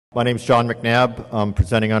My name is John McNabb. I'm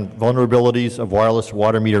presenting on vulnerabilities of wireless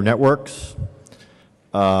water meter networks.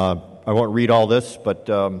 I won't read all this, but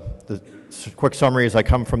the quick summary is I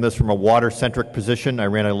come from a water-centric position. I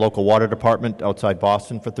ran a local water department outside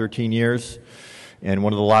Boston for 13 years. And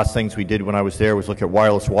one of the last things we did when I was there was look at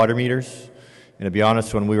wireless water meters. And to be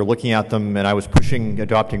honest, when we were looking at them and I was pushing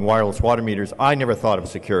adopting wireless water meters, I never thought of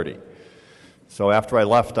security. So after I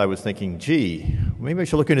left, I was thinking, gee, maybe I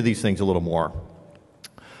should look into these things a little more.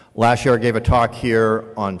 Last year, I gave a talk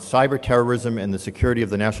here on cyber terrorism and the security of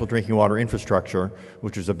the national drinking water infrastructure,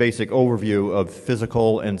 which is a basic overview of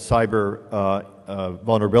physical and cyber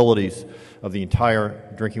vulnerabilities of the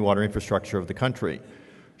entire drinking water infrastructure of the country.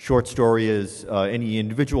 Short story is any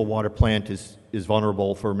individual water plant is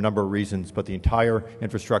vulnerable for a number of reasons, but the entire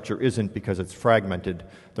infrastructure isn't because it's fragmented.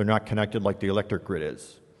 They're not connected like the electric grid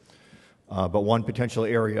is. But one potential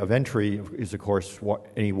area of entry is, of course,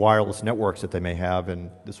 any wireless networks that they may have, and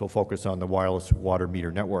this will focus on the wireless water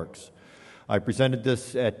meter networks. I presented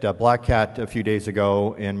this at Black Hat a few days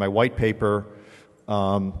ago, and my white paper,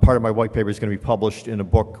 part of my white paper is going to be published in a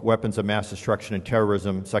book, Weapons of Mass Destruction and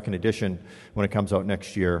Terrorism, second edition, when it comes out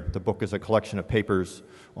next year. The book is a collection of papers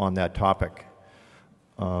on that topic.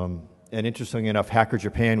 And interestingly enough, Hacker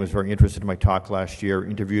Japan was very interested in my talk last year,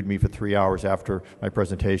 interviewed me for 3 hours after my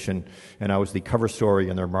presentation, and I was the cover story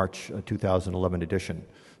in their March 2011 edition.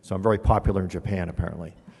 So I'm very popular in Japan,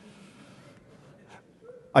 apparently.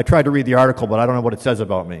 I tried to read the article, but I don't know what it says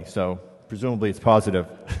about me, so presumably it's positive.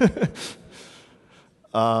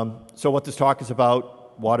 So what this talk is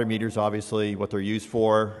about, water meters, obviously, what they're used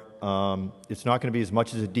for. It's not going to be as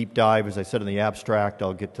much as a deep dive as I said in the abstract.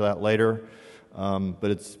 I'll get to that later.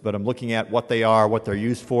 But I'm looking at what they are, what they're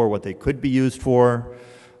used for, what they could be used for,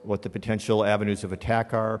 what the potential avenues of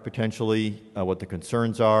attack are potentially, what the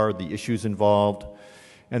concerns are, the issues involved.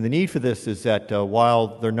 And the need for this is that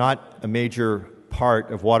while they're not a major part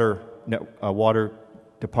of water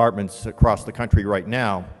departments across the country right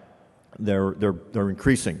now, they're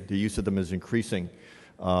increasing. The use of them is increasing,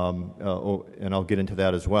 and I'll get into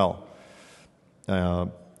that as well.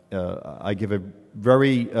 I give a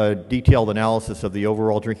very detailed analysis of the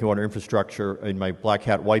overall drinking water infrastructure in my Black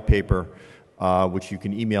Hat white paper, which you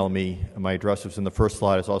can email me. My address is in the first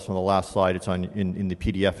slide. It's also on the last slide. It's in the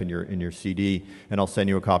PDF in your CD, and I'll send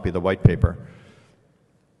you a copy of the white paper.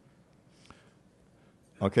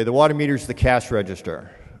 Okay, the water meter is the cash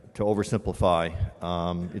register, to oversimplify.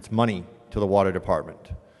 It's money to the water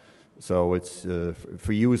department. So it's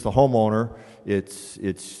for you as the homeowner,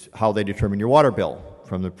 it's how they determine your water bill.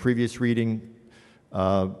 From the previous reading,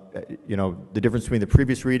 the difference between the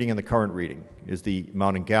previous reading and the current reading is the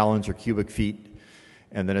amount in gallons or cubic feet,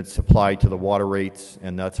 and then it's applied to the water rates,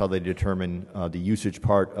 and that's how they determine the usage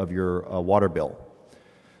part of your water bill.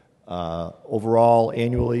 Overall,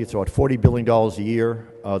 annually, it's about $40 billion a year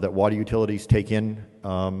that water utilities take in,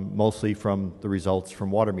 mostly from the results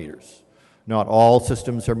from water meters. Not all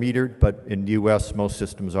systems are metered, but in the U.S., most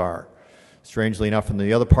systems are. Strangely enough, in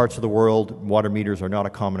the other parts of the world, water meters are not a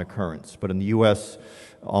common occurrence. But in the U.S.,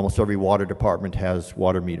 almost every water department has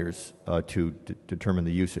water meters to determine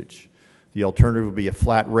the usage. The alternative would be a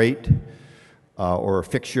flat rate or a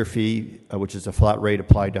fixture fee, which is a flat rate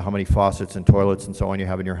applied to how many faucets and toilets and so on you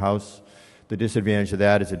have in your house. The disadvantage of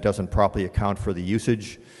that is it doesn't properly account for the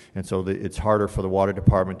usage, and so it's harder for the water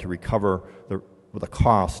department to recover the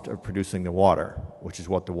cost of producing the water, which is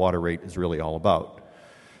what the water rate is really all about.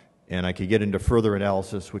 And I could get into further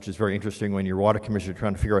analysis, which is very interesting when your water commissioner is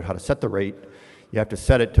trying to figure out how to set the rate. You have to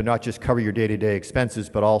set it to not just cover your day-to-day expenses,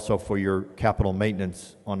 but also for your capital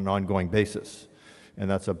maintenance on an ongoing basis. And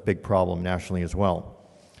that's a big problem nationally as well.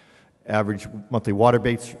 Average monthly water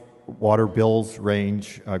bills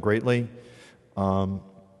range greatly. And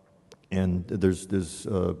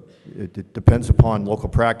it depends upon local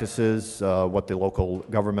practices, what the local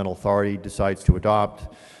governmental authority decides to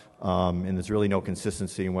adopt. And there's really no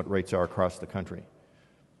consistency in what rates are across the country.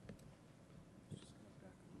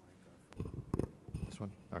 This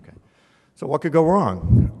one? Okay. So what could go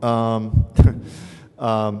wrong?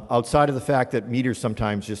 Outside of the fact that meters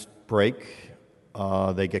sometimes just break,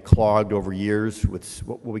 they get clogged over years with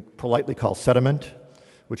what we politely call sediment,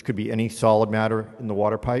 which could be any solid matter in the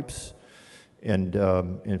water pipes. And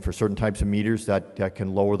for certain types of meters, that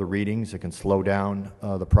can lower the readings. It can slow down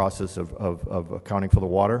the process of accounting for the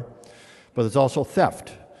water. But there's also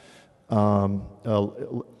theft.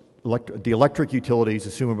 The electric utilities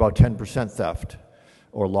assume about 10% theft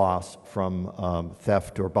or loss from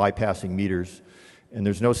theft or bypassing meters. And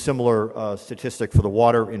there's no similar statistic for the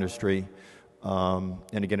water industry. And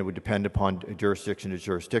again, it would depend upon jurisdiction to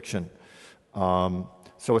jurisdiction.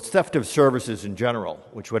 So it's theft of services in general,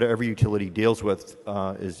 which whatever utility deals with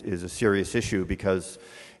is a serious issue, because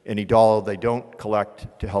any dollar they don't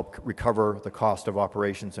collect to help recover the cost of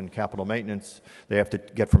operations and capital maintenance, they have to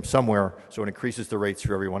get from somewhere, so it increases the rates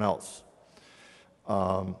for everyone else.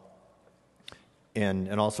 And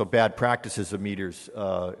also bad practices of meters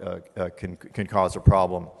can cause a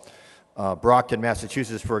problem. Brockton,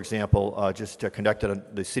 Massachusetts, for example, just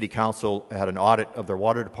the city council had an audit of their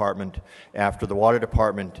water department after the water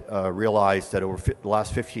department realized that over the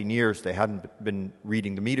last 15 years they hadn't been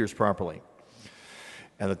reading the meters properly,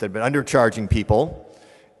 and that they'd been undercharging people,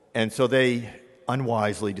 and so they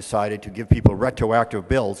unwisely decided to give people retroactive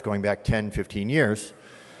bills going back 10, 15 years,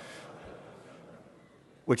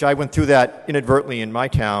 which I went through that inadvertently in my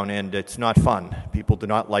town, and it's not fun. People do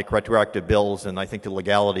not like retroactive bills, and I think the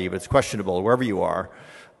legality of it's questionable wherever you are.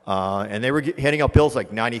 And they were handing out bills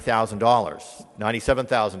like $90,000,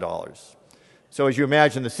 $97,000. So as you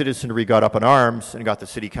imagine, the citizenry got up in arms and got the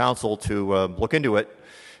city council to look into it,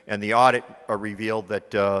 and the audit revealed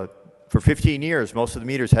that for 15 years, most of the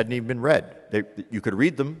meters hadn't even been read. You could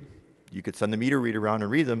read them. You could send the meter reader around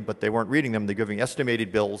and read them, but they weren't reading them. They're giving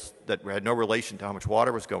estimated bills that had no relation to how much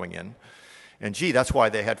water was going in. And gee, that's why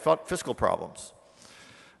they had fiscal problems.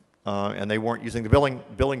 And they weren't using the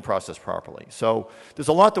billing process properly. So there's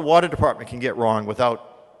a lot the water department can get wrong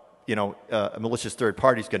without, malicious third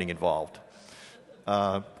parties getting involved.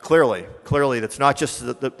 Clearly, that's not just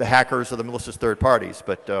the hackers or the malicious third parties,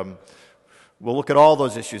 but we'll look at all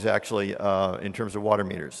those issues actually in terms of water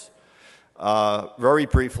meters. Very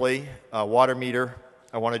briefly, water meter.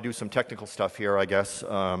 I want to do some technical stuff here, I guess,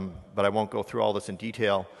 but I won't go through all this in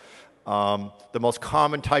detail. The most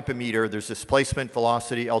common type of meter, there's displacement,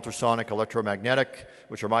 velocity, ultrasonic, electromagnetic,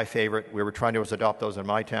 which are my favorite. We were trying to adopt those in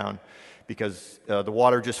my town because the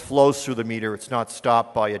water just flows through the meter. It's not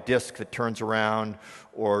stopped by a disc that turns around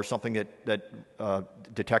or something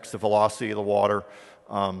that detects the velocity of the water.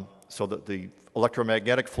 So that the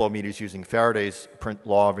electromagnetic flow meters using Faraday's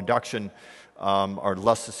law of induction are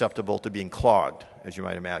less susceptible to being clogged, as you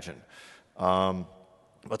might imagine.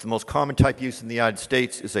 But the most common type used in the United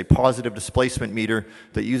States is a positive displacement meter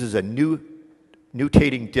that uses a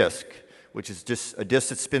nutating disc, which is just a disc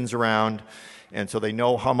that spins around, and so they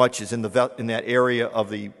know how much is in that area of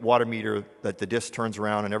the water meter that the disc turns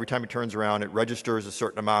around, and every time it turns around, it registers a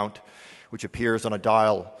certain amount, which appears on a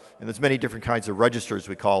dial. And there's many different kinds of registers,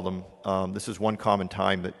 we call them. This is one common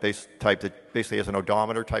type that basically has an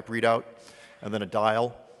odometer type readout, and then a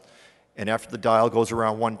dial. And after the dial goes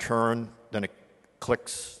around one turn, then it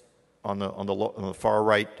clicks on the far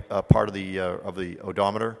right part of the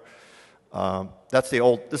odometer.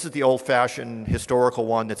 This is the old-fashioned historical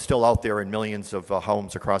one that's still out there in millions of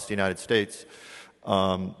homes across the United States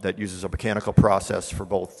that uses a mechanical process for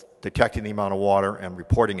both detecting the amount of water and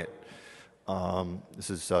reporting it. This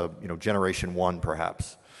is, generation 1,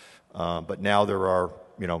 perhaps. But now we're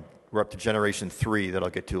up to generation 3 that I'll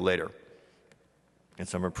get to later, and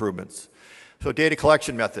some improvements. So data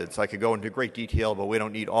collection methods, I could go into great detail, but we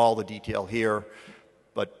don't need all the detail here.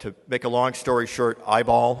 But to make a long story short,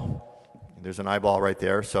 eyeball, there's an eyeball right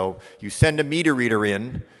there. So you send a meter reader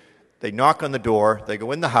in, they knock on the door, they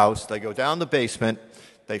go in the house, they go down the basement,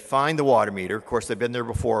 they find the water meter. Of course, they've been there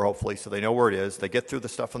before, hopefully, so they know where it is. They get through the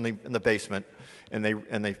stuff in the basement, and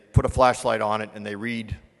they put a flashlight on it, and they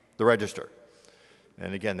read the register.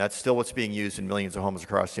 And again, that's still what's being used in millions of homes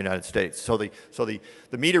across the United States. So the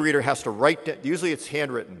meter reader has to write. Usually, it's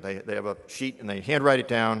handwritten. They have a sheet, and they handwrite it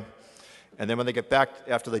down. And then when they get back,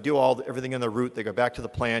 after they do everything in their route, they go back to the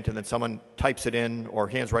plant, and then someone types it in or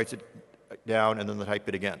writes it down, and then they type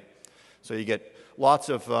it again. So you get lots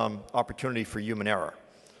of opportunity for human error.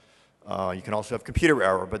 You can also have computer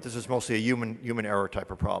error, but this is mostly a human error type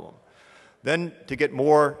of problem. Then to get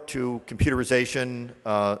more to computerization,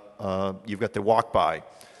 you've got the walk-by.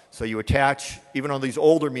 So you attach, even on these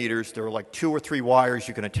older meters, there are like 2 or 3 wires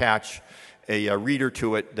you can attach a reader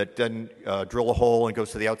to it that then drill a hole and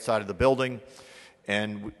goes to the outside of the building.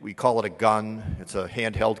 And we call it a gun. It's a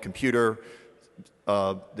handheld computer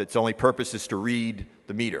that's only purpose is to read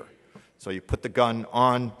the meter. So you put the gun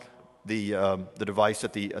on the device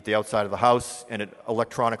at the outside of the house, and it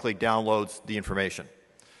electronically downloads the information.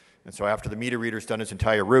 And so after the meter reader's done his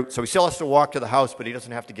entire route, so he still has to walk to the house, but he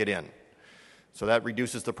doesn't have to get in. So that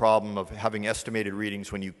reduces the problem of having estimated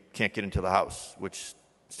readings when you can't get into the house, which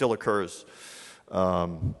still occurs.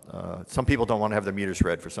 Some people don't want to have their meters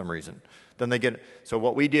read for some reason. So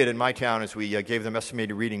what we did in my town is we gave them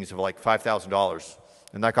estimated readings of like $5,000,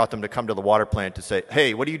 and that got them to come to the water plant to say,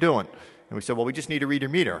 hey, what are you doing? And we said, well, we just need to read your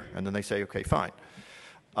meter. And then they say, okay, fine.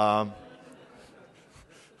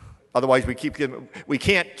 Otherwise, we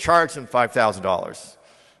can't charge them $5,000,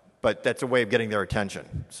 but that's a way of getting their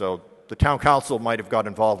attention. So the town council might have got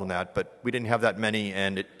involved in that, but we didn't have that many,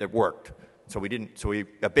 and it worked. So we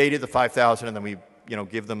abated the $5,000, and then we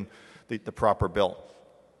give them the proper bill.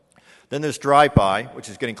 Then there's drive-by, which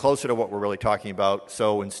is getting closer to what we're really talking about.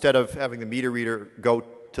 So instead of having the meter reader go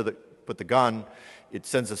to put the gun, it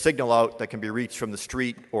sends a signal out that can be reached from the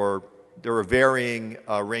street, or there are varying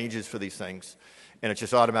ranges for these things, and it's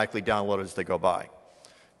just automatically downloaded as they go by.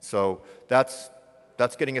 So that's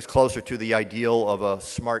getting us closer to the ideal of a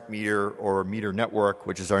smart meter or a meter network,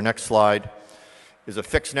 which is our next slide, is a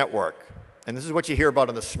fixed network. And this is what you hear about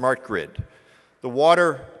in the smart grid. The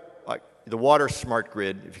water smart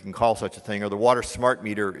grid, if you can call such a thing, or the water smart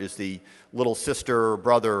meter is the little sister or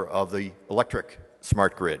brother of the electric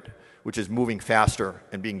smart grid, which is moving faster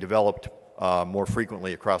and being developed more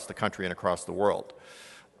frequently across the country and across the world.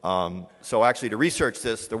 So actually, to research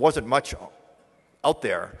this, there wasn't much out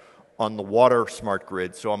there on the water smart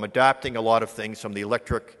grid, so I'm adapting a lot of things from the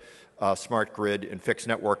electric smart grid and fixed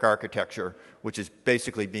network architecture, which is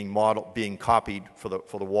basically being copied for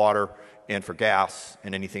the water and for gas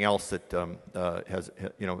and anything else that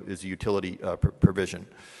is a utility provision.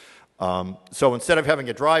 So instead of having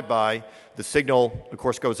a drive-by, the signal, of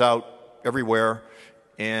course, goes out everywhere,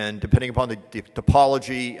 and depending upon the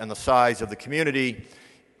topology and the size of the community,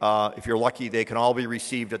 if you're lucky, they can all be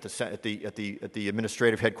received at the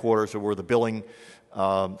administrative headquarters, or where the billing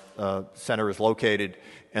center is located,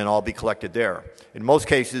 and all be collected there. In most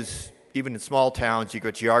cases, even in small towns, you've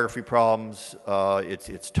got geography problems.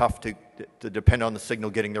 It's tough to depend on the signal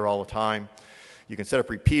getting there all the time. You can set up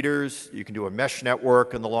repeaters. You can do a mesh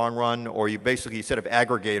network in the long run, or you basically set up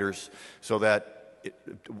aggregators so that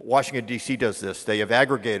Washington, D.C. does this. They have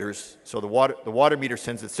aggregators, so the water meter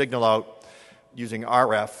sends its signal out using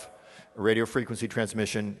RF, radio frequency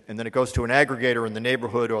transmission, and then it goes to an aggregator in the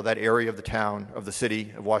neighborhood or that area of the town, of the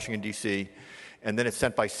city of Washington, D.C., and then it's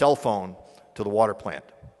sent by cell phone to the water plant,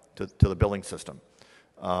 to the billing system.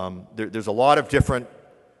 There's a lot of different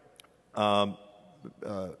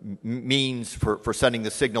means for sending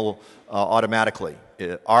the signal automatically.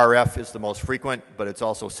 RF is the most frequent, but it's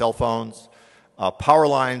also cell phones. Power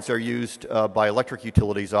lines are used by electric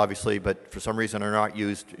utilities, obviously, but for some reason are not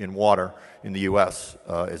used in water in the U.S.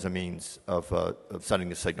 As a means of sending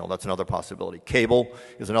the signal. That's another possibility. Cable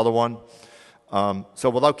is another one. So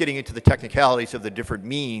without getting into the technicalities of the different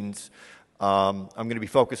means, I'm going to be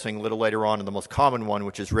focusing a little later on the most common one,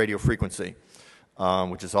 which is radio frequency,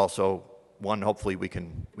 which is also one hopefully we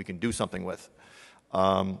can do something with.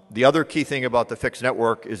 The other key thing about the fixed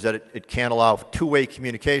network is that it can allow two-way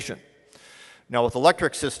communication. Now, with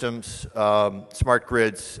electric systems, smart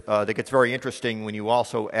grids, that gets very interesting when you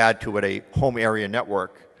also add to it a home area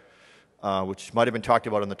network, which might have been talked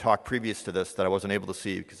about in the talk previous to this that I wasn't able to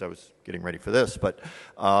see because I was getting ready for this. But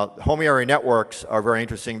home area networks are very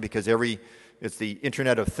interesting because it's the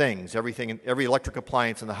Internet of Things. Every electric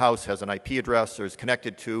appliance in the house has an IP address or is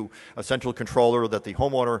connected to a central controller that the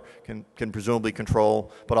homeowner can presumably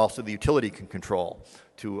control, but also the utility can control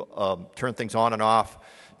to turn things on and off,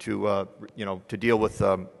 to deal with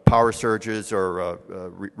power surges or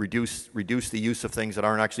reduce the use of things that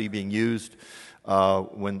aren't actually being used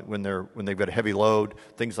when they've got a heavy load,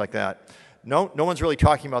 things like that. No one's really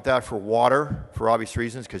talking about that for water for obvious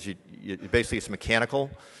reasons, because basically it's mechanical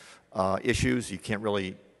issues. You can't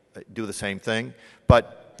really do the same thing,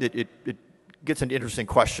 but it gets into interesting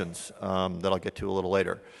questions that I'll get to a little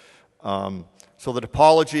later. So the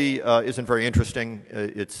topology isn't very interesting.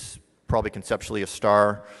 It's probably conceptually a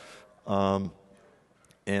star, but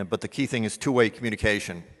the key thing is two-way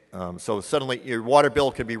communication. So suddenly your water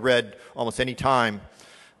bill can be read almost any time.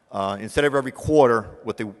 Instead of every quarter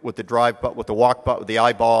with the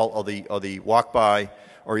eyeball or the walk by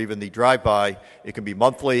or even the drive by, it can be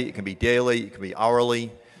monthly, it can be daily, it can be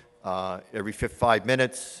hourly. Every 5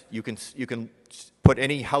 minutes, you can put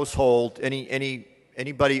any household,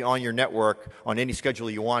 anybody on your network on any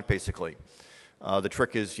schedule you want, basically. The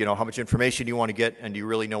trick is, how much information you want to get, and do you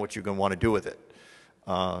really know what you're going to want to do with it?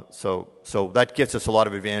 So that gets us a lot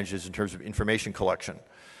of advantages in terms of information collection.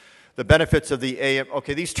 The benefits of the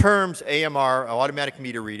these terms, AMR, automatic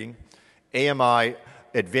meter reading, AMI,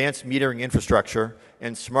 advanced metering infrastructure,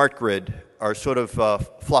 and smart grid are sort of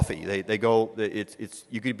fluffy. They go,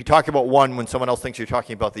 you could be talking about one when someone else thinks you're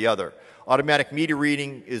talking about the other. Automatic meter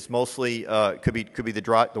reading is mostly, could be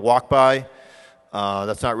the walk-by.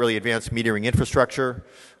 That's not really advanced metering infrastructure.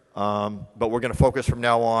 But we're going to focus from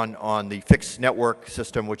now on the fixed network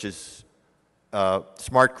system, which is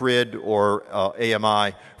smart grid or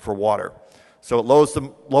AMI for water. So it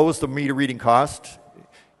lowers the meter reading cost.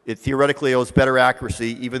 It theoretically owes better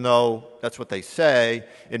accuracy, even though that's what they say.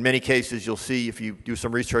 In many cases, you'll see, if you do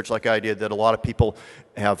some research like I did, that a lot of people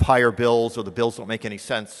have higher bills, or the bills don't make any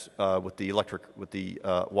sense with the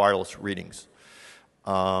wireless readings.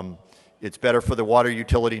 It's better for the water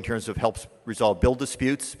utility in terms of helps resolve bill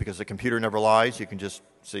disputes, because the computer never lies. You can just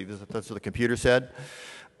see that's what the computer said.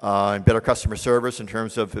 And better customer service in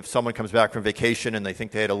terms of if someone comes back from vacation and they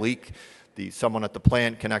think they had a leak, someone at the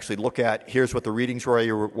plant can actually look at, here's what the readings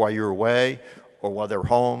were while you were away or while they're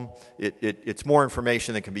home. It's more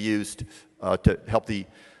information that can be used to help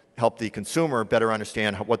the consumer better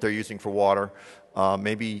understand what they're using for water.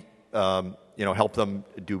 Maybe help them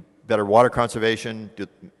do better water conservation.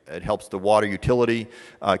 It helps the water utility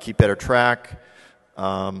keep better track.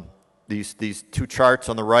 These two charts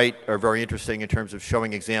on the right are very interesting in terms of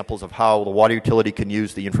showing examples of how the water utility can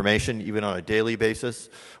use the information even on a daily basis.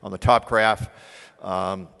 On the top graph,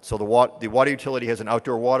 so the water utility has an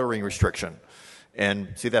outdoor watering restriction, and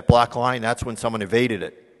see that black line? That's when someone evaded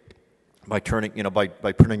it by turning, by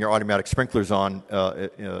putting your automatic sprinklers on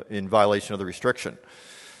in violation of the restriction.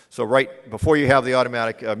 So right before you have the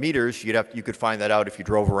automatic meters, you could find that out if you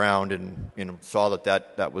drove around and saw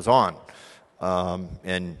that was on.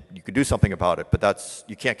 And you could do something about it, but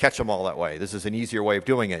you can't catch them all that way. This is an easier way of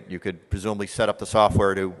doing it. You could presumably set up the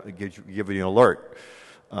software to give you an alert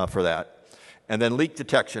for that. And then leak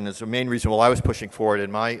detection is the main reason why I was pushing for it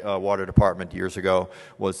in my water department years ago,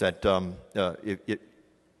 was that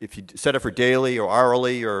if you set it for daily or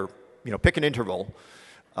hourly, or pick an interval,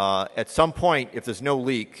 at some point, if there's no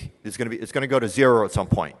leak, it's going to go to zero at some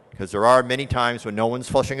point, because there are many times when no one's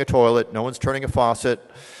flushing a toilet, no one's turning a faucet.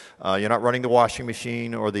 You're not running the washing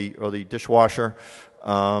machine or the dishwasher.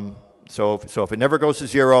 So if it never goes to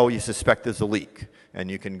zero, you suspect there's a leak, and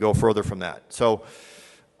you can go further from that. So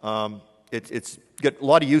it's got a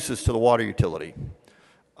lot of uses to the water utility.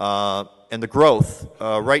 And the growth,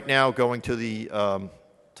 right now going to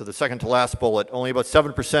the second to last bullet, only about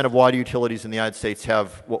 7% of water utilities in the United States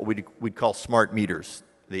have what we'd call smart meters,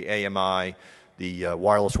 the AMI, the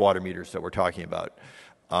wireless water meters that we're talking about.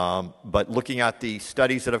 But looking at the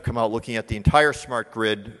studies that have come out, looking at the entire smart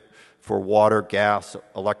grid for water, gas,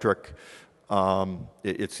 electric,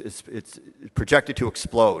 it's projected to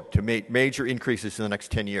explode, to make major increases in the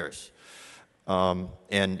next 10 years.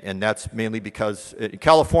 And that's mainly because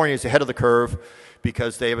California is ahead of the curve,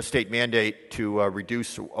 because they have a state mandate to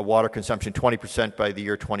reduce water consumption 20% by the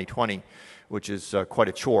year 2020, which is quite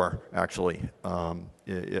a chore, actually.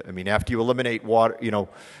 I mean, after you eliminate water,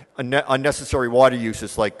 unnecessary water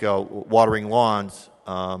uses like watering lawns,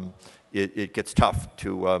 it gets tough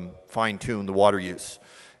to fine-tune the water use.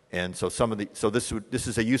 And so this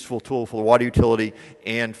is a useful tool for the water utility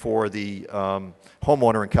and for the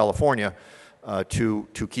homeowner in California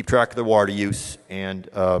to keep track of their water use and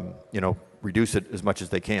reduce it as much as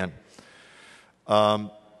they can.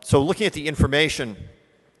 So looking at the information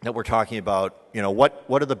that we're talking about,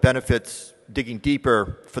 what are the benefits, digging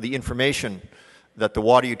deeper, for the information that the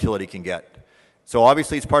water utility can get? So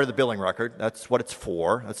obviously it's part of the billing record. That's what it's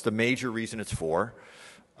for. That's the major reason it's for.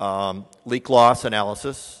 Leak loss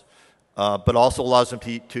analysis, but also allows them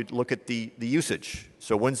to look at the usage.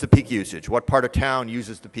 So when's the peak usage? What part of town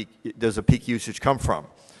does the peak usage come from?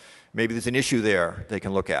 Maybe there's an issue there they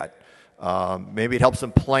can look at. Maybe it helps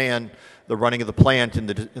them plan the running of the plant and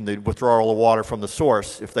the withdrawal of water from the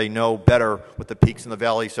source if they know better what the peaks and the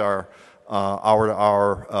valleys are hour to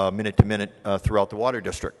hour, minute to minute throughout the water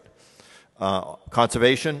district.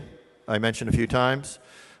 Conservation, I mentioned a few times.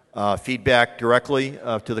 Feedback directly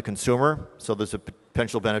to the consumer, so there's a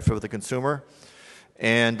potential benefit for the consumer.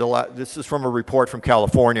 And this is from a report from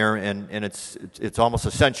California, and it's almost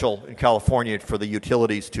essential in California for the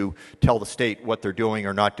utilities to tell the state what they're doing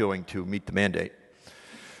or not doing to meet the mandate.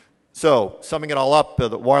 So, summing it all up,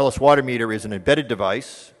 the wireless water meter is an embedded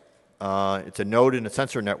device. It's a node in a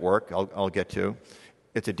sensor network, I'll get to.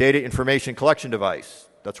 It's a data information collection device.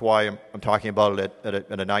 That's why I'm talking about it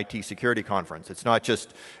at an IT security conference. It's not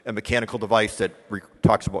just a mechanical device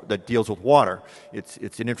that deals with water.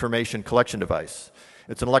 It's an information collection device.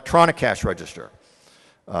 It's an electronic cash register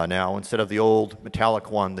now, instead of the old metallic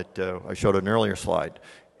one that I showed on an earlier slide.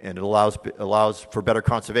 And it allows for better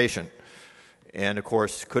conservation. And of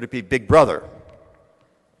course, could it be Big Brother?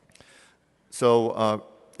 So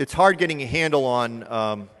it's hard getting a handle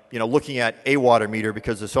on looking at a water meter,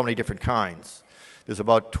 because there's so many different kinds. There's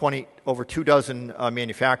about over 24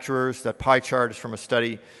 manufacturers. That pie chart is from a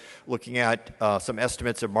study looking at some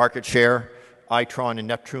estimates of market share. Itron and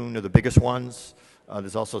Neptune are the biggest ones.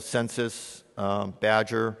 There's also Census,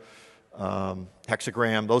 Badger,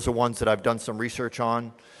 Hexagram. Those are ones that I've done some research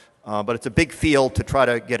on. But it's a big field to try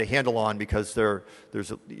to get a handle on because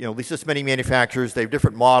there's at least this many manufacturers. They have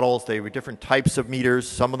different models. They have different types of meters.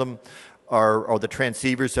 Some of them are the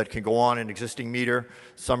transceivers that can go on an existing meter.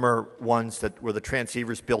 Some are ones where the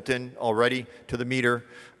transceiver's built in already to the meter.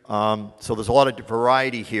 So there's a lot of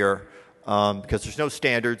variety here because there's no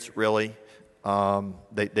standards really.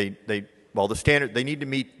 They need to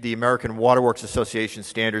meet the American Waterworks Association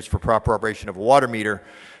standards for proper operation of a water meter.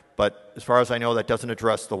 But as far as I know, that doesn't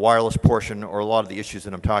address the wireless portion or a lot of the issues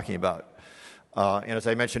that I'm talking about. And as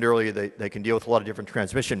I mentioned earlier, they can deal with a lot of different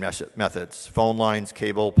transmission methods: phone lines,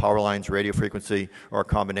 cable, power lines, radio frequency, or a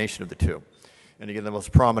combination of the two. And again, the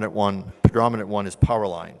most predominant one is power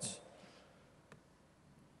lines.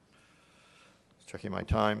 Just checking my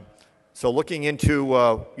time. So looking into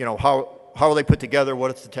how are they put together,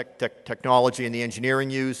 what is the technology and the engineering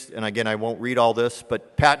used, and again, I won't read all this,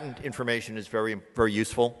 but patent information is very, very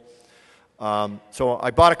useful. So I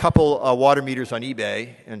bought a couple water meters on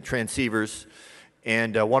eBay and transceivers,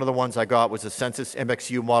 and one of the ones I got was a Census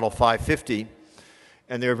MXU Model 550,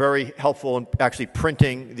 and they're very helpful in actually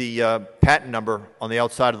printing the patent number on the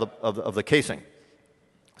outside of the casing.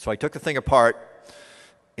 So I took the thing apart,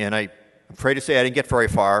 and I'm afraid to say I didn't get very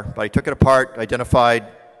far, but I took it apart, identified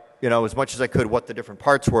as much as I could what the different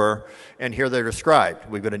parts were, and here they're described.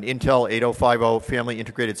 We've got an Intel 8050 family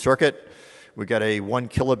integrated circuit. We've got a 1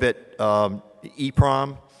 kilobit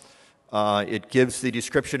EEPROM. It gives the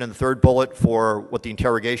description in the third bullet for what the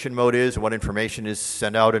interrogation mode is and what information is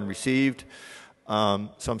sent out and received.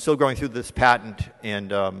 So I'm still going through this patent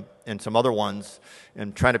and some other ones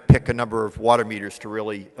and trying to pick a number of water meters to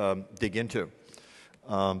really dig into.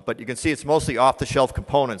 But you can see it's mostly off-the-shelf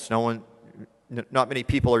components. Not many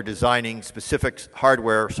people are designing specific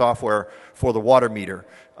hardware, software for the water meter.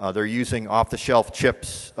 They're using off-the-shelf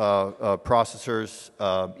chips, processors,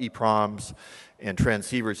 EEPROMs, and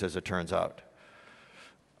transceivers, as it turns out.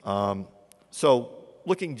 So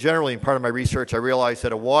looking generally in part of my research, I realized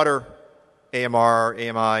that a water AMR,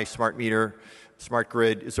 AMI, smart meter, smart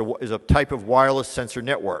grid is a type of wireless sensor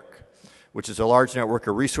network, which is a large network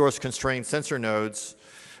of resource-constrained sensor nodes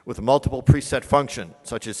with multiple preset functions,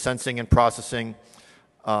 such as sensing and processing.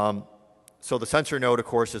 So the sensor node, of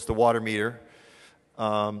course, is the water meter.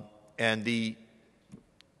 And the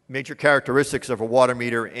major characteristics of a water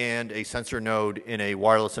meter and a sensor node in a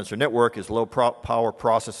wireless sensor network is low power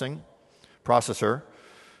processor,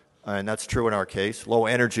 and that's true in our case. Low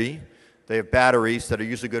energy. They have batteries that are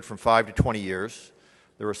usually good from 5 to 20 years.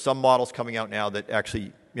 There are some models coming out now that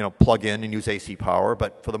actually plug in and use AC power,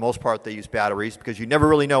 but for the most part they use batteries because you never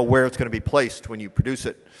really know where it's going to be placed when you produce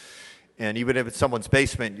it. And even if it's someone's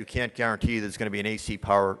basement, you can't guarantee there's going to be an AC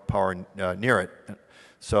power near it.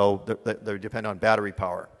 So they depend on battery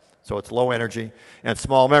power. So it's low energy and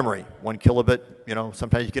small memory, 1 kilobit.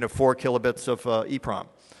 Sometimes you can have 4 kilobits of EEPROM.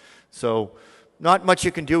 So not much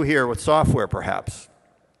you can do here with software, perhaps.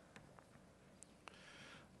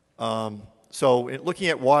 So looking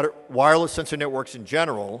at wireless sensor networks in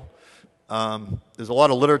general, there's a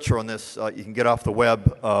lot of literature on this you can get off the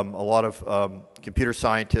web. A lot of computer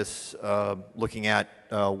scientists looking at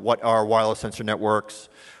what are wireless sensor networks,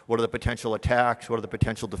 what are the potential attacks, what are the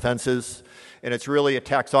potential defenses, and it's really a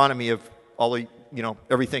taxonomy of all the,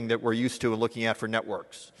 everything that we're used to looking at for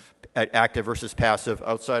networks, active versus passive,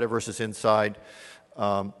 outside versus inside,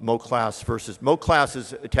 mode class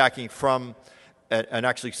is attacking from an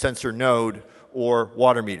actually sensor node or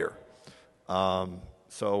water meter.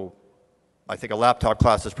 So I think a laptop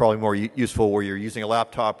class is probably more useful where you're using a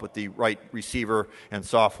laptop with the right receiver and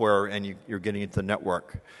software and you're getting into the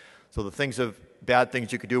network. So the bad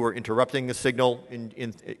things you could do are interrupting the signal.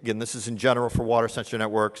 Again, this is in general for water sensor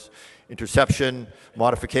networks. Interception,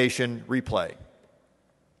 modification, replay.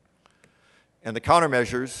 And the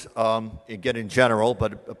countermeasures, again in general,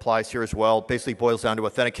 but it applies here as well, basically boils down to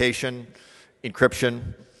authentication,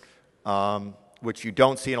 encryption, which you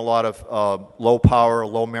don't see in a lot of low power,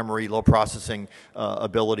 low memory, low processing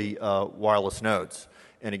ability wireless nodes.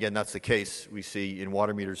 And again, that's the case we see in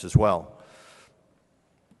water meters as well.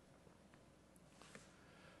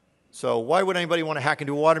 So why would anybody want to hack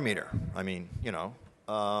into a water meter? I mean,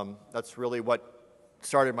 that's really what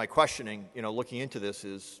started my questioning, looking into this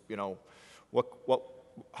is,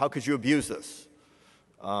 how could you abuse this?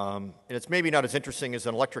 And it's maybe not as interesting as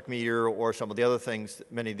an electric meter or some of the other things,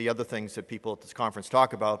 many of the other things that people at this conference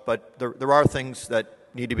talk about, but there are things that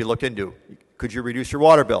need to be looked into. Could you reduce your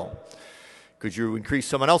water bill? Could you increase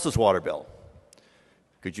someone else's water bill?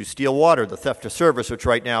 Could you steal water, the theft of service, which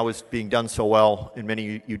right now is being done so well in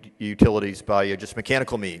many utilities by just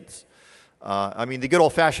mechanical means? I mean, the good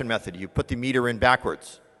old-fashioned method, you put the meter in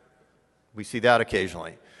backwards. We see that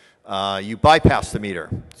occasionally. You bypass the meter.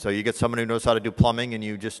 So you get someone who knows how to do plumbing and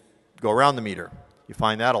you just go around the meter. You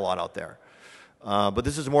find that a lot out there. But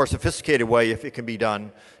this is a more sophisticated way, if it can be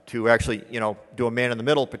done, to actually, do a man in the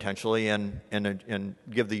middle potentially and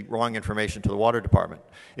give the wrong information to the water department.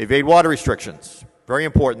 Evade water restrictions, very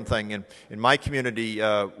important thing. In my community,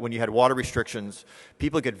 when you had water restrictions,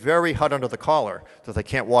 people get very hot under the collar that they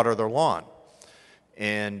can't water their lawn.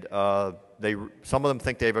 And some of them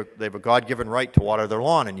think they have a God-given right to water their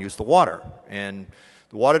lawn and use the water. And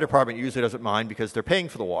the water department usually doesn't mind because they're paying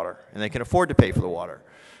for the water and they can afford to pay for the water.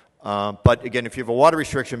 But again, if you have a water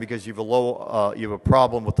restriction because you have a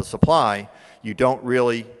problem with the supply, you don't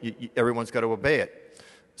really. Everyone's got to obey it.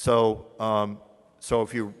 So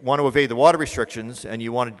if you want to evade the water restrictions and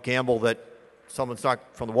you want to gamble that someone's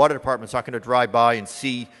not from the water department's not going to drive by and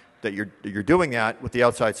see that you're doing that with the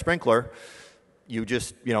outside sprinkler, you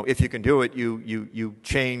just if you can do it, you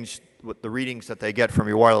change the readings that they get from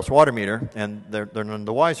your wireless water meter, and they're none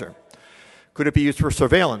the wiser. Could it be used for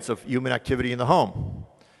surveillance of human activity in the home?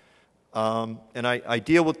 And I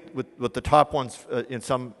deal with the top ones in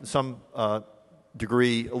some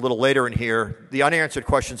degree a little later in here. The unanswered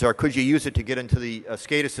questions are, could you use it to get into the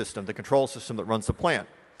SCADA system, the control system that runs the plant?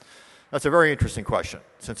 That's a very interesting question,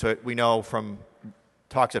 since we know from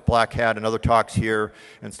talks at Black Hat and other talks here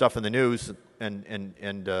and stuff in the news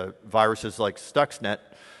and viruses like Stuxnet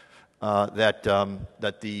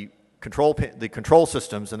that the control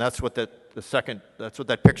systems, and that's what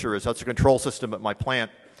that picture is. That's a control system at my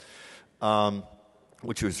plant,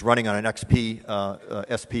 which was running on an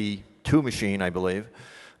SP2 machine, I believe,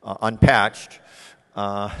 unpatched.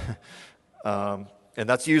 And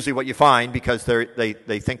that's usually what you find because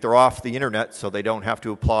they think they're off the internet, so they don't have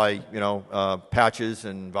to apply patches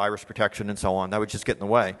and virus protection and so on. That would just get in the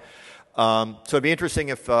way. So it'd be interesting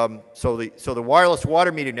if so the wireless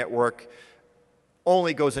water meter network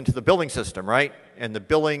only goes into the billing system, right? And the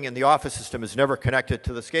billing in the office system is never connected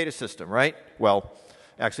to the SCADA system, right? Well,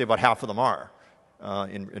 actually, about half of them are.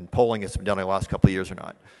 In polling, it's been done in the last couple of years or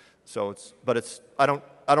not. So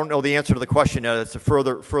I don't know the answer to the question yet. It's a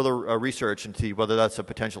further research into whether that's a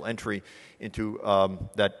potential entry into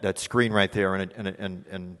that screen right there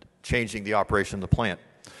and changing the operation of the plant.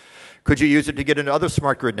 Could you use it to get into other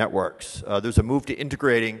smart grid networks? There's a move to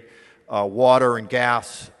integrating water and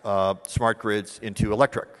gas smart grids into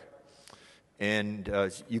electric. And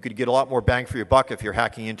you could get a lot more bang for your buck if you're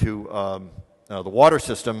hacking into the water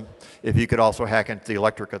system, if you could also hack into the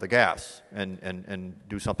electric or the gas and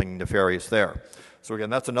do something nefarious there. So again,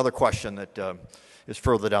 that's another question that is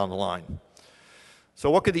further down the line. So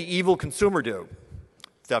what could the evil consumer do?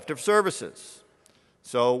 Theft of services.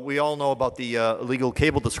 So we all know about the illegal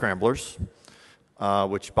cable descramblers,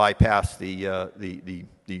 which bypass the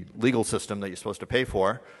legal system that you're supposed to pay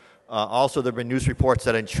for. Also, there have been news reports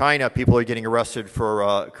that in China, people are getting arrested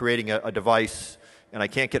for creating a device, and I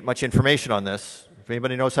can't get much information on this. If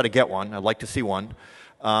anybody knows how to get one, I'd like to see one.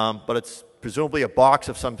 But it's presumably a box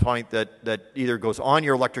of some kind that either goes on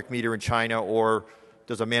your electric meter in China or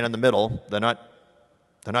there's a man in the middle. They're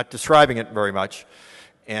not describing it very much,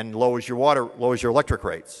 and lowers your electric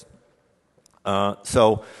rates.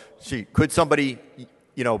 So, could somebody,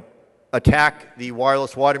 attack the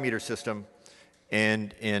wireless water meter system,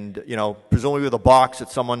 and presumably with a box that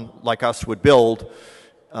someone like us would build,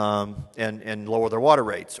 and lower their water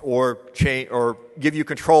rates, or give you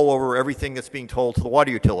control over everything that's being told to the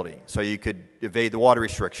water utility, so you could evade the water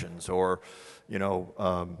restrictions, or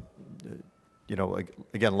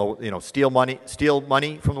again, steal money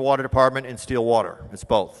from the water department and steal water. It's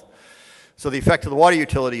both. So the effect of the water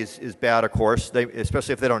utility is bad, of course,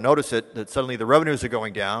 especially if they don't notice it, that suddenly the revenues are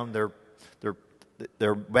going down.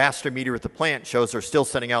 Their master meter at the plant shows they're still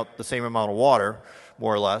sending out the same amount of water,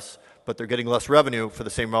 more or less, but they're getting less revenue for the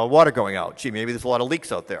same amount of water going out. Gee, maybe there's a lot of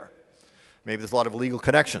leaks out there. Maybe there's a lot of illegal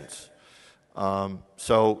connections.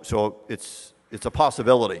 So it's a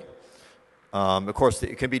possibility. Of course,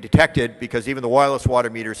 it can be detected because even the wireless water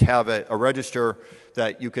meters have a register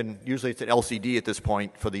that you can, usually it's an LCD at this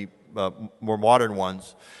point for the more modern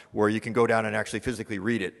ones, where you can go down and actually physically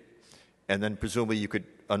read it. And then presumably you could,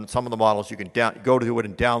 on some of the models, you can go to it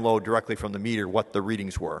and download directly from the meter what the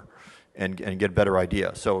readings were and get a better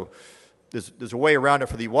idea. So there's a way around it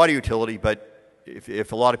for the water utility, but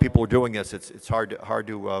if a lot of people are doing this, it's hard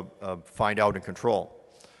to find out and control.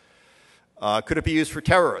 Could it be used for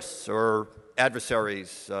terrorists or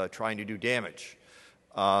adversaries trying to do damage?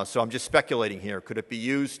 So I'm just speculating here. Could it be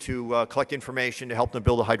used to collect information to help them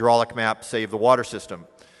build a hydraulic map, save the water system?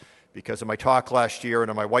 Because in my talk last year and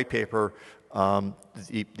in my white paper,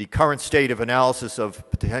 The current state of analysis of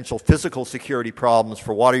potential physical security problems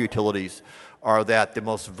for water utilities are that the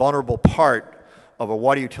most vulnerable part of a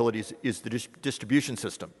water utility is the distribution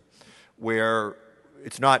system, where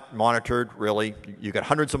it's not monitored, really. You get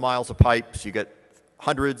hundreds of miles of pipes, you get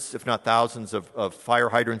hundreds, if not thousands, of fire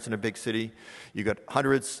hydrants in a big city. You get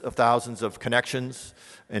hundreds of thousands of connections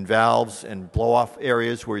and valves and blow-off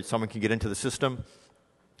areas where someone can get into the system.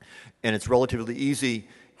 And it's relatively easy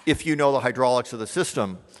if you know the hydraulics of the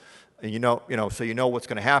system, and so you know what's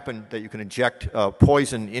going to happen, that you can inject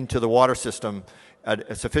poison into the water system at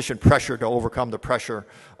a sufficient pressure to overcome the pressure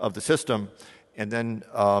of the system, and then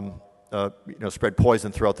spread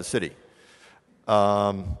poison throughout the city.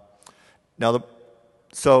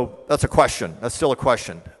 So that's a question. That's still a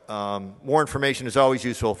question. More information is always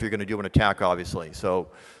useful if you're going to do an attack, obviously. So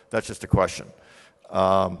that's just a question.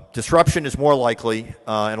 Disruption is more likely in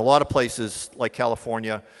a lot of places like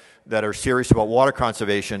California that are serious about water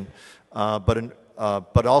conservation,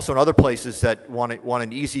 but also in other places that want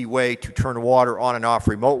an easy way to turn water on and off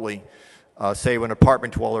remotely. Say when an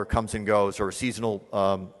apartment dweller comes and goes, or a seasonal,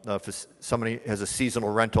 somebody has a seasonal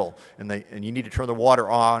rental, and you need to turn the water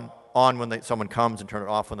on when someone comes and turn it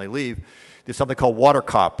off when they leave. There's something called Water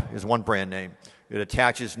Cop, is one brand name. It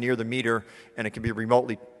attaches near the meter, and it can be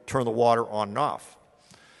remotely turn the water on and off.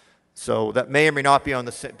 So that may or may not be on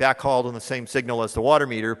the backhauled on the same signal as the water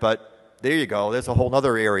meter, but there you go. There's a whole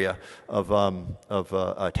other area of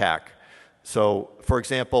attack. So, for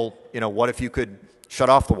example, what if you could shut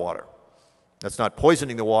off the water? That's not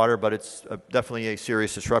poisoning the water, but it's definitely a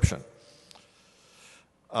serious disruption.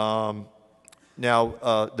 Now,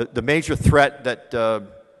 the major threat that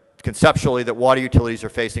conceptually that water utilities are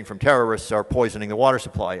facing from terrorists are poisoning the water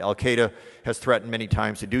supply. Al-Qaeda has threatened many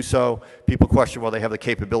times to do so. People question whether they have the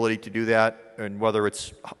capability to do that and whether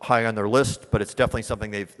it's high on their list, but it's definitely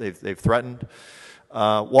something they've threatened.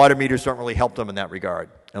 Water meters don't really help them in that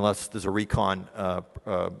regard unless there's a recon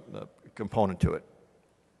component to it.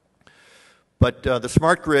 But the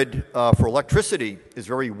smart grid for electricity is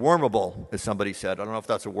very wormable, as somebody said. I don't know if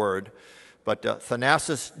that's a word. But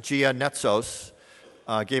Thanasis Giannetsos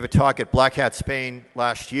gave a talk at Black Hat Spain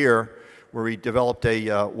last year where he developed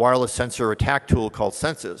a wireless sensor attack tool called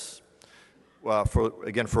Census,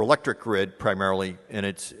 for electric grid primarily, and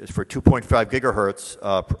it's for 2.5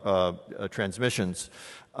 gigahertz transmissions.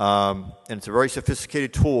 And it's a very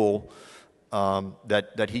sophisticated tool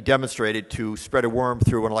that he demonstrated to spread a worm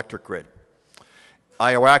through an electric grid.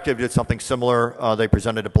 IOActive did something similar. They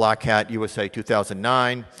presented at Black Hat USA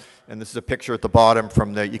 2009. And this is a picture at the bottom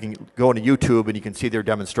you can go into YouTube and you can see their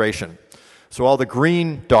demonstration. So all the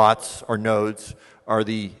green dots or nodes are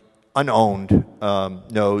the unowned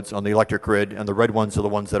nodes on the electric grid, and the red ones are the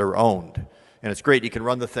ones that are owned. And it's great. You can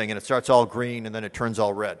run the thing, and it starts all green, and then it turns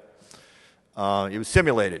all red. It was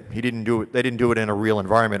simulated. They didn't do it in a real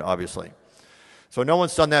environment, obviously. So no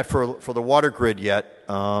one's done that for the water grid yet,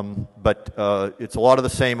 but it's a lot of the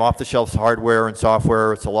same off-the-shelf hardware and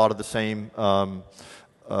software. It's a lot of the same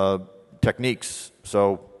techniques,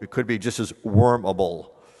 so it could be just as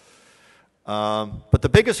wormable. But the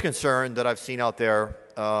biggest concern that I've seen out there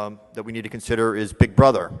that we need to consider is Big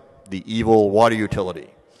Brother, the evil water utility.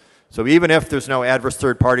 So even if there's no adverse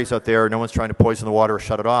third parties out there, no one's trying to poison the water or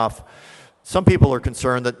shut it off, some people are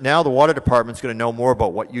concerned that now the water department's going to know more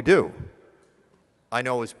about what you do. I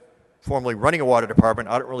know as formerly running a water department,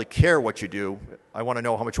 I don't really care what you do. I want to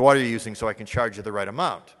know how much water you're using so I can charge you the right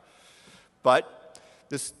amount. But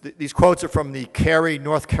these quotes are from the Cary,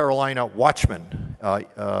 North Carolina Watchman,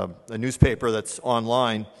 a newspaper that's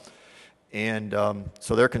online. And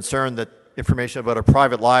so they're concerned that information about our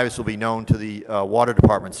private lives will be known to the water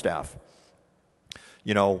department staff.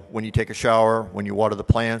 When you take a shower, when you water the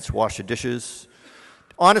plants, wash the dishes.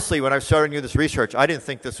 Honestly, when I started doing this research, I didn't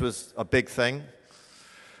think this was a big thing.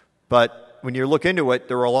 But when you look into it,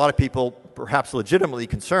 there are a lot of people perhaps legitimately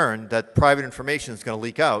concerned that private information is going to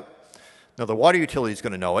leak out. Now, the water utility is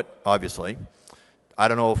going to know it, obviously. I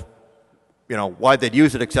don't know if, why they'd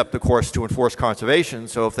use it except, of course, to enforce conservation.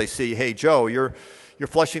 So if they see, hey, Joe, you're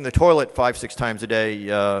flushing the toilet 5-6 times a day,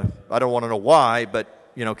 I don't want to know why,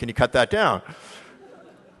 but, can you cut that down?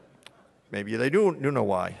 Maybe they do know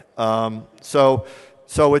why. So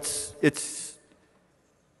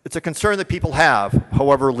it's a concern that people have,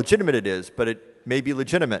 however legitimate it is, but it may be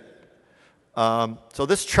legitimate. So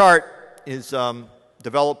this chart is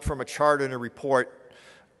developed from a chart and a report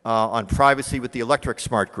on privacy with the electric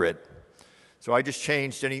smart grid. So I just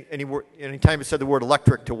changed anytime it said the word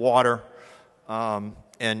electric to water. And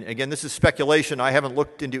again, this is speculation. I haven't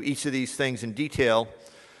looked into each of these things in detail.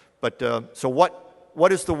 But so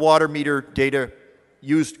what is the water meter data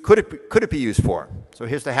used, could it be used for? So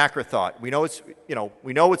here's the hacker thought. We know it's,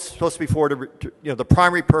 we know it's supposed to be for, the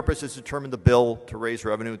primary purpose is to determine the bill to raise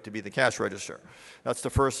revenue to be the cash register. That's the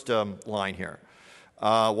first line here.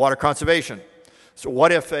 Water conservation. So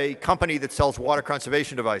what if a company that sells water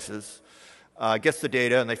conservation devices gets the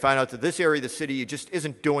data and they find out that this area of the city just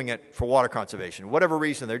isn't doing it for water conservation. Whatever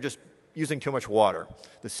reason, they're just using too much water.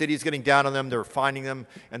 The city is getting down on them, they're finding them,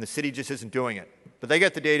 and the city just isn't doing it. But they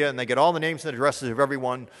get the data and they get all the names and addresses of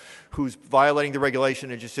everyone who's violating the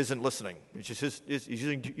regulation and just isn't listening. It's just is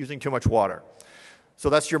using too much water. So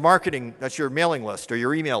that's your marketing, that's your mailing list or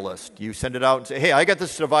your email list. You send it out and say, hey, I got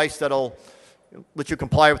this device that'll let you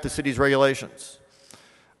comply with the city's regulations.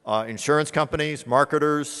 Insurance companies,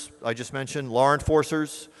 marketers, I just mentioned, law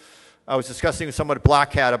enforcers. I was discussing with someone at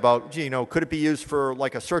Black Hat about, could it be used for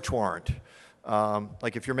like a search warrant?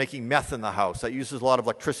 Like if you're making meth in the house, that uses a lot of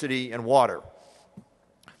electricity and water.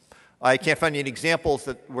 I can't find any examples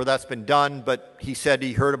where that's been done, but he said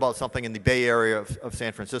he heard about something in the Bay Area of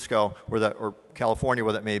San Francisco or California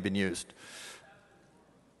where that may have been used.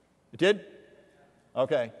 It did?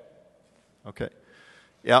 Okay. Okay.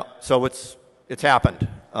 Yeah, so it's happened.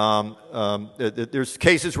 There's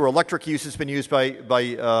cases where electric use has been used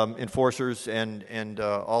by enforcers, and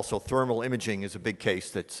also thermal imaging is a big case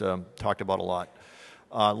that's talked about a lot.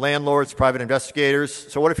 Landlords, private investigators.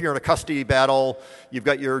 So what if you're in a custody battle, you've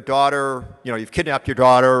got your daughter, you've kidnapped your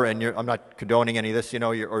daughter, and I'm not condoning any of this,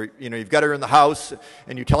 you've got her in the house,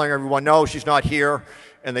 and you're telling everyone, no, she's not here,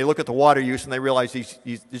 and they look at the water use, and they realize there's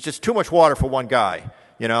just too much water for one guy,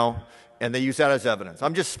 and they use that as evidence.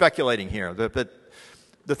 I'm just speculating here, but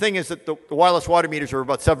the thing is that the wireless water meters are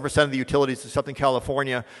about 7% of the utilities in Southern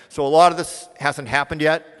California, so a lot of this hasn't happened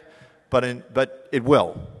yet, but it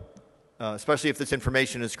will. Especially if this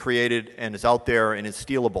information is created and is out there and is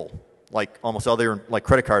stealable, like almost other, like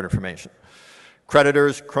credit card information.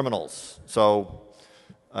 Creditors, criminals. So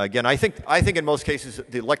again, I think in most cases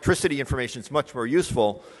the electricity information is much more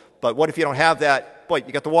useful, but what if you don't have that? Boy,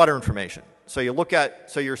 you got the water information. So you look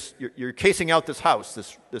at, so you're casing out this house,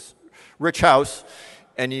 this rich house,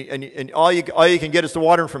 and all you can get is the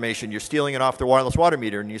water information. You're stealing it off the wireless water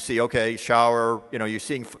meter, and you see, okay, shower, you're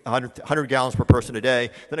seeing 100 gallons per person a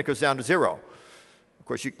day, then it goes down to 0. Of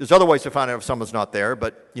course, there's other ways to find out if someone's not there,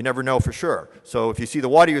 but you never know for sure. So if you see the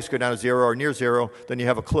water use go down to 0 or near 0, then you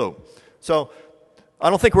have a clue. So I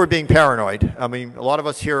don't think we're being paranoid. I mean, a lot of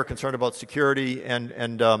us here are concerned about security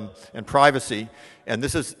and privacy, and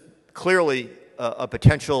this is clearly a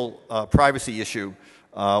potential privacy issue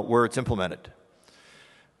where it's implemented.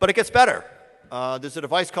 But it gets better. There's a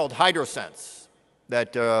device called HydroSense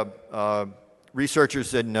that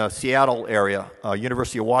researchers in Seattle area,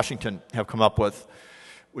 University of Washington, have come up with,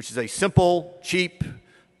 which is a simple, cheap,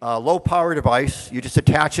 low-power device. You just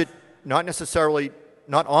attach it, not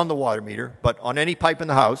on the water meter, but on any pipe in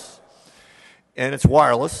the house, and it's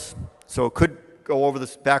wireless, so it could go over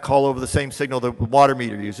backhaul over the same signal the water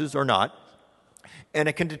meter uses or not, and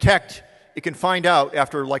it can detect. It can find out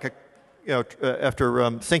after after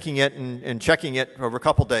syncing it and checking it over a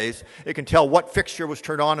couple days, it can tell what fixture was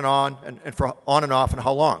turned on and for on and off and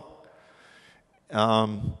how long.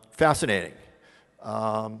 Fascinating.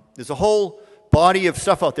 There's a whole body of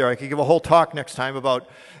stuff out there. I could give a whole talk next time about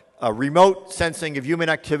remote sensing of human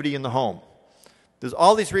activity in the home. There's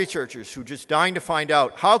all these researchers who are just dying to find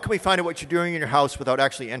out, how can we find out what you're doing in your house without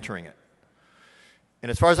actually entering it?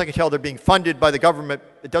 And as far as I can tell, they're being funded by the government.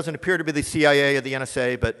 It doesn't appear to be the CIA or the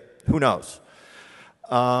NSA, but who knows?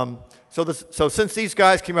 So since these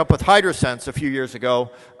guys came up with HydroSense a few years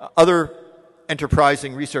ago, other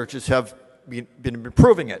enterprising researchers have been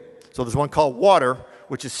improving it. So there's one called Water,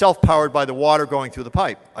 which is self-powered by the water going through the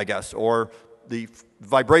pipe, I guess, or the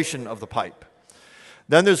vibration of the pipe.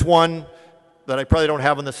 Then there's one that I probably don't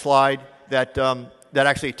have on the slide that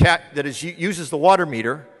actually uses the water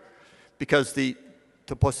meter, because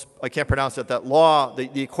I can't pronounce it, that law,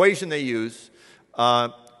 the equation they use,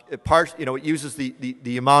 it uses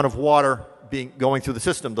the amount of water going through the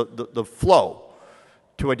system, the flow,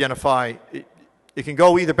 to identify. It can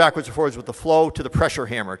go either backwards or forwards with the flow to the pressure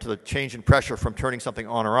hammer, to the change in pressure from turning something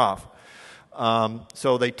on or off.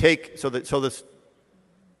 So this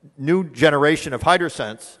new generation of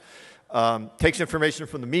HydroSense takes information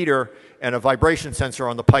from the meter and a vibration sensor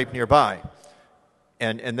on the pipe nearby,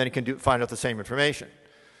 and then it can find out the same information.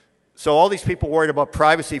 So all these people worried about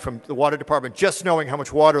privacy from the water department just knowing how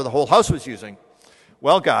much water the whole house was using.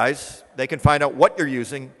 Well, guys, they can find out what you're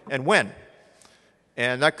using and when.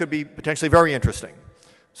 And that could be potentially very interesting.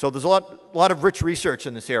 So there's a lot of rich research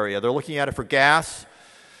in this area. They're looking at it for gas,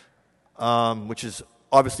 which is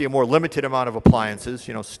obviously a more limited amount of appliances,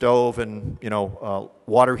 stove and,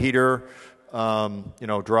 water heater,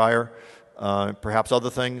 dryer, perhaps other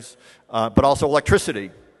things, but also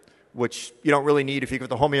electricity, which you don't really need if you get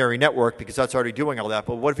the home area network because that's already doing all that.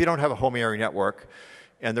 But what if you don't have a home area network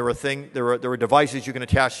and there are devices you can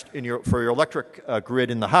attach for your electric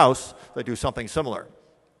grid in the house that do something similar?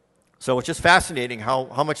 So it's just fascinating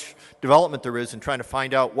how much development there is in trying to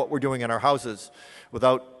find out what we're doing in our houses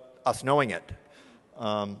without us knowing it.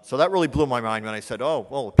 So that really blew my mind when I said, oh,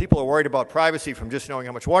 well, people are worried about privacy from just knowing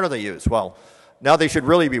how much water they use. Well, now they should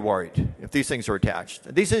really be worried if these things are attached.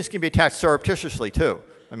 And these things can be attached surreptitiously, too.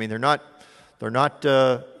 I mean, you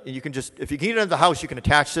can just, if you can get it into the house, you can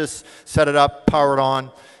attach this, set it up, power it on,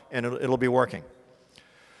 and it'll be working.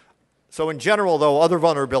 So in general, though, other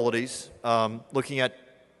vulnerabilities, looking at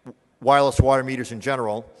wireless water meters in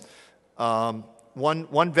general,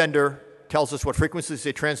 one vendor tells us what frequencies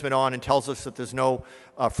they transmit on and tells us that there's no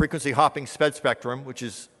frequency hopping sped spectrum, which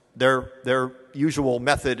is their usual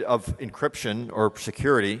method of encryption or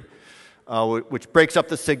security, which breaks up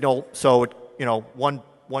the signal so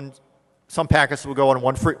some packets will go on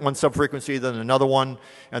one sub-frequency, then another one,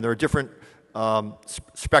 and there are different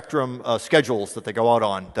spectrum schedules that they go out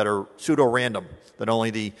on that are pseudo-random, that only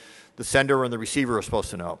the sender and the receiver are supposed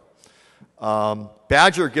to know.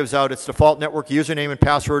 Badger gives out its default network username and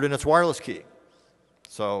password and its wireless key.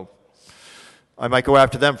 So I might go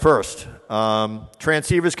after them first.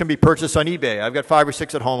 Transceivers can be purchased on eBay. I've got 5 or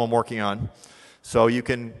 6 at home I'm working on. So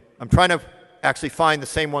I'm trying to actually find the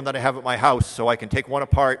same one that I have at my house so I can take one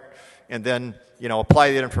apart and then,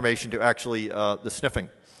 apply that information to actually the sniffing.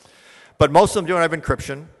 But most of them don't have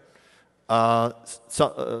encryption.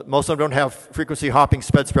 Most of them don't have frequency hopping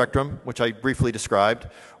sped spectrum, which I briefly described,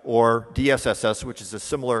 or DSSS, which is a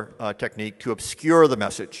similar technique to obscure the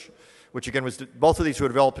message, which again both of these were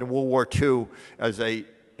developed in World War II as a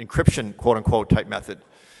encryption, quote unquote, type method.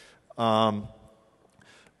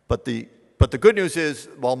 But the good news is,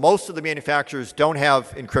 while most of the manufacturers don't have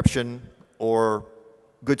encryption or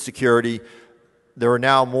good security, there are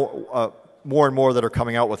now more and more that are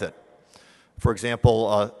coming out with it. For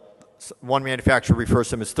example, one manufacturer refers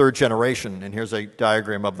to them as third generation, and here's a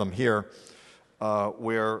diagram of them here,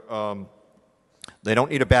 where they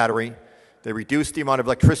don't need a battery. They reduce the amount of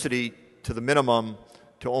electricity to the minimum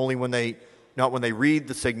to only not when they read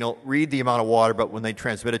the signal, read the amount of water, but when they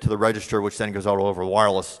transmit it to the register, which then goes out over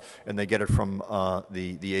wireless, and they get it from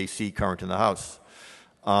the AC current in the house.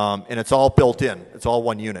 And it's all built in. It's all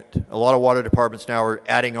one unit. A lot of water departments now are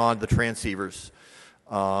adding on the transceivers.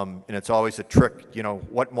 And it's always a trick,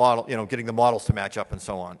 what model, getting the models to match up and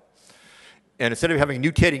so on. And instead of having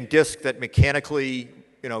a mutating disk that mechanically,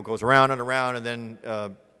 goes around and around and then,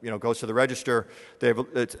 goes to the register,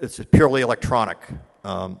 it's a purely electronic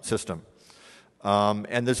system.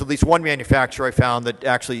 And there's at least one manufacturer I found that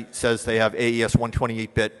actually says they have AES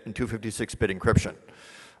 128-bit and 256-bit encryption.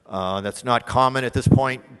 That's not common at this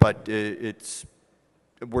point, but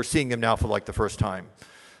we're seeing them now for like the first time.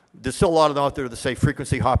 There's still a lot of them out there that say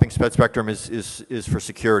frequency hopping sped spectrum is for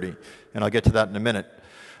security, and I'll get to that in a minute.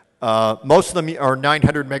 Most of them are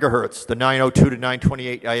 900 megahertz, the 902 to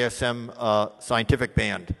 928 ISM scientific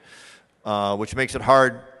band, which makes it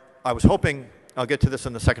hard. I was hoping, I'll get to this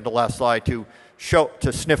in the second to last slide, to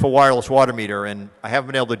sniff a wireless water meter, and I haven't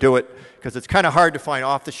been able to do it because it's kind of hard to find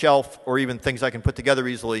off the shelf or even things I can put together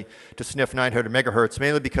easily to sniff 900 megahertz,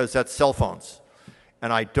 mainly because that's cell phones,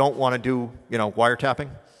 and I don't want to do wiretapping.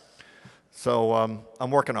 So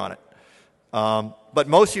I'm working on it. But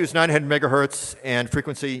most use 900 megahertz and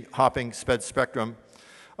frequency hopping sped spectrum.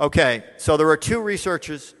 Okay, so there are 2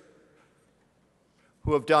 researchers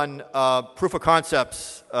who have done proof of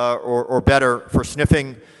concepts or better for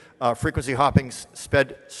sniffing frequency hopping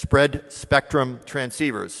spread spectrum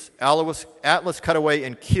transceivers. Atlas Cutaway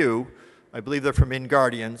and Q, I believe they're from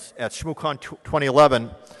InGuardians, at ShmooCon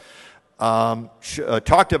 2011,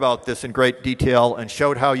 talked about this in great detail and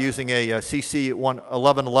showed how using a CC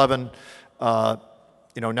 1111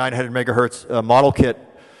 900 megahertz model kit,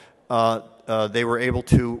 they were able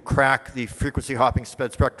to crack the frequency hopping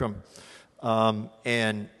sped spectrum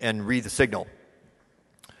and read the signal.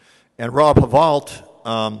 And Rob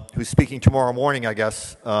Havalt, who's speaking tomorrow morning, I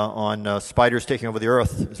guess, on Spiders Taking Over the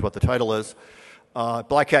Earth, is what the title is.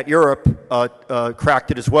 Black Hat Europe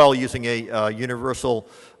cracked it as well using a universal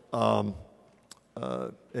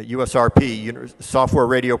USRP, software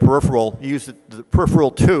radio peripheral. He used the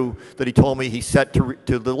peripheral 2 that he told me he set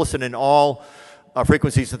to listen in all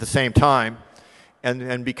frequencies at the same time.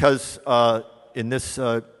 And because in this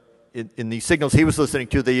in the signals he was listening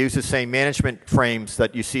to, they use the same management frames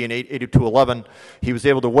that you see in 802.11. He was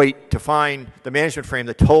able to wait to find the management frame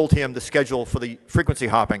that told him the schedule for the frequency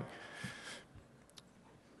hopping,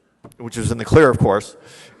 which was in the clear, of course,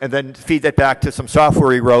 and then feed that back to some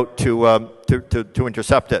software he wrote to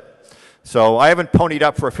intercept it. So I haven't ponied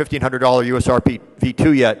up for a $1,500 USRP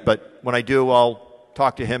V2 yet, but when I do, I'll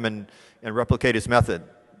talk to him and replicate his method.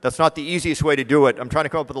 That's not the easiest way to do it. I'm trying to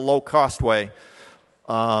come up with a low-cost way.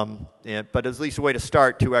 But at least a way to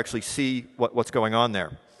start to actually see what's going on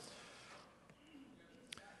there.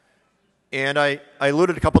 And I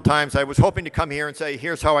alluded a couple times, I was hoping to come here and say,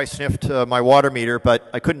 here's how I sniffed my water meter, but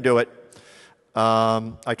I couldn't do it.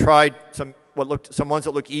 I tried some ones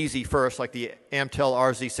that look easy first, like the Amtel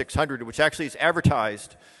RZ600, which actually is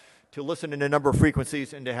advertised to listen in a number of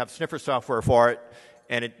frequencies and to have sniffer software for it,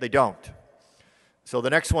 and they don't. So the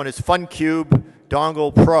next one is FunCube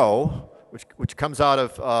Dongle Pro, which comes out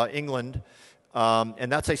of England, and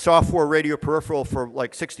that's a software radio peripheral for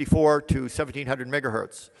like 64 to 1700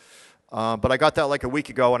 megahertz. But I got that like a week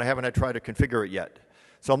ago, and I haven't had tried to configure it yet.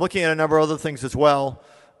 So I'm looking at a number of other things as well,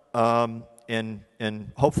 and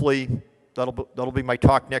hopefully that'll be my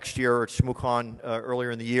talk next year at ShmooCon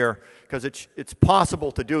earlier in the year, because it's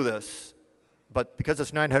possible to do this, but because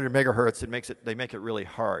it's 900 megahertz, they make it really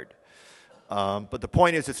hard. But the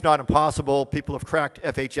point is, it's not impossible. People have cracked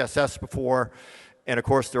FHSS before, and of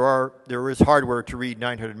course there is hardware to read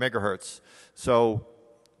 900 megahertz. So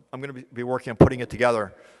I'm going to be working on putting it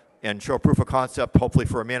together and show proof of concept, hopefully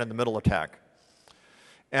for a man-in-the-middle attack.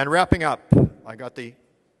 And wrapping up, I got the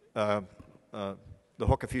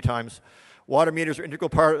hook a few times. Water meters are an integral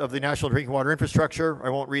part of the national drinking water infrastructure. I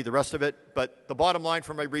won't read the rest of it, but the bottom line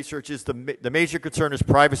from my research is the major concern is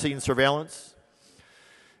privacy and surveillance.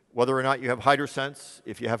 Whether or not you have HydroSense.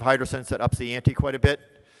 If you have HydroSense, that ups the ante quite a bit.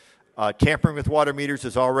 Tampering with water meters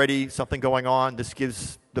is already something going on. This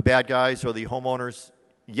gives the bad guys or the homeowners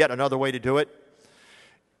yet another way to do it.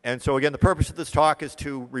 And so again, the purpose of this talk is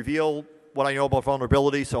to reveal what I know about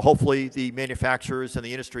vulnerabilities, so hopefully the manufacturers and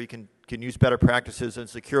the industry can use better practices and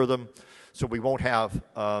secure them so we won't have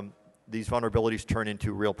these vulnerabilities turn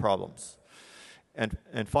into real problems.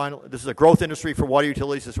 And finally, this is a growth industry for water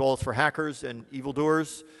utilities as well as for hackers and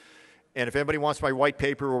evildoers. And if anybody wants my white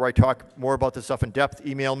paper where I talk more about this stuff in depth,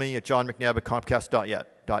 email me at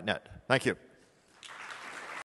johnmcnabb@comcast.net. Thank you.